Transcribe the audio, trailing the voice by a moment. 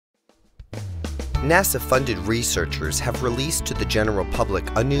NASA-funded researchers have released to the general public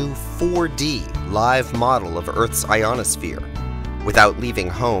a new 4D live model of Earth's ionosphere. Without leaving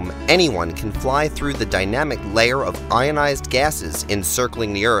home, anyone can fly through the dynamic layer of ionized gases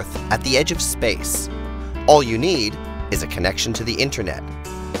encircling the Earth at the edge of space. All you need is a connection to the internet.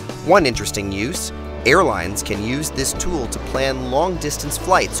 One interesting use: airlines can use this tool to plan long-distance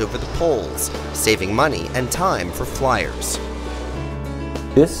flights over the poles, saving money and time for flyers.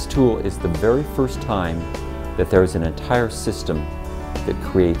 This tool is the very first time that there is an entire system that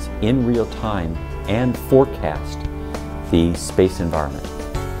creates in real time and forecast the space environment.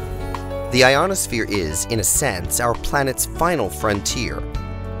 The ionosphere is, in a sense, our planet's final frontier.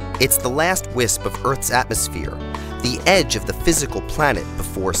 It's the last wisp of Earth's atmosphere, the edge of the physical planet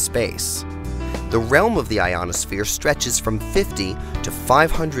before space. The realm of the ionosphere stretches from 50 to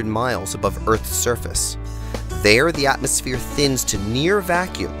 500 miles above Earth's surface. There, the atmosphere thins to near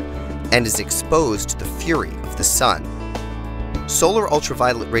vacuum and is exposed to the fury of the sun. Solar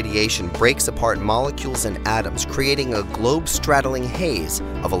ultraviolet radiation breaks apart molecules and atoms, creating a globe-straddling haze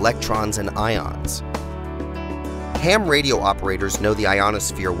of electrons and ions. Ham radio operators know the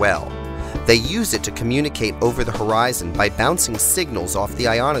ionosphere well. They use it to communicate over the horizon by bouncing signals off the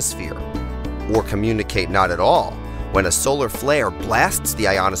ionosphere, or communicate not at all, when a solar flare blasts the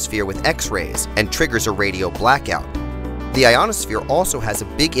ionosphere with X-rays and triggers a radio blackout. The ionosphere also has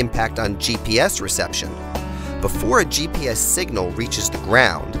a big impact on GPS reception. Before a GPS signal reaches the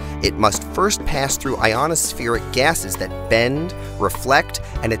ground, it must first pass through ionospheric gases that bend, reflect,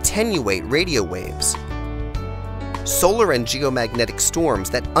 and attenuate radio waves. Solar and geomagnetic storms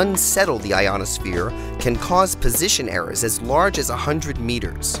that unsettle the ionosphere can cause position errors as large as 100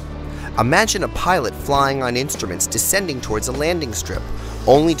 meters. Imagine a pilot flying on instruments descending towards a landing strip,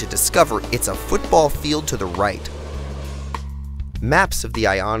 only to discover it's a football field to the right. Maps of the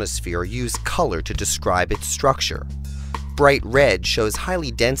ionosphere use color to describe its structure. Bright red shows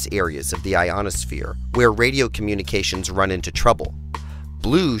highly dense areas of the ionosphere, where radio communications run into trouble.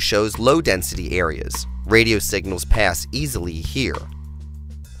 Blue shows low-density areas. Radio signals pass easily here.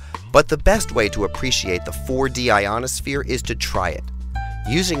 But the best way to appreciate the 4D ionosphere is to try it.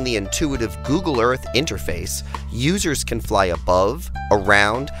 Using the intuitive Google Earth interface, users can fly above,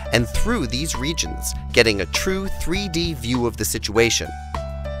 around, and through these regions, getting a true 3D view of the situation.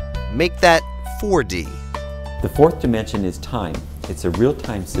 Make that 4D. The fourth dimension is time. It's a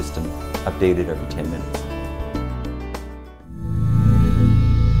real-time system updated every 10 minutes.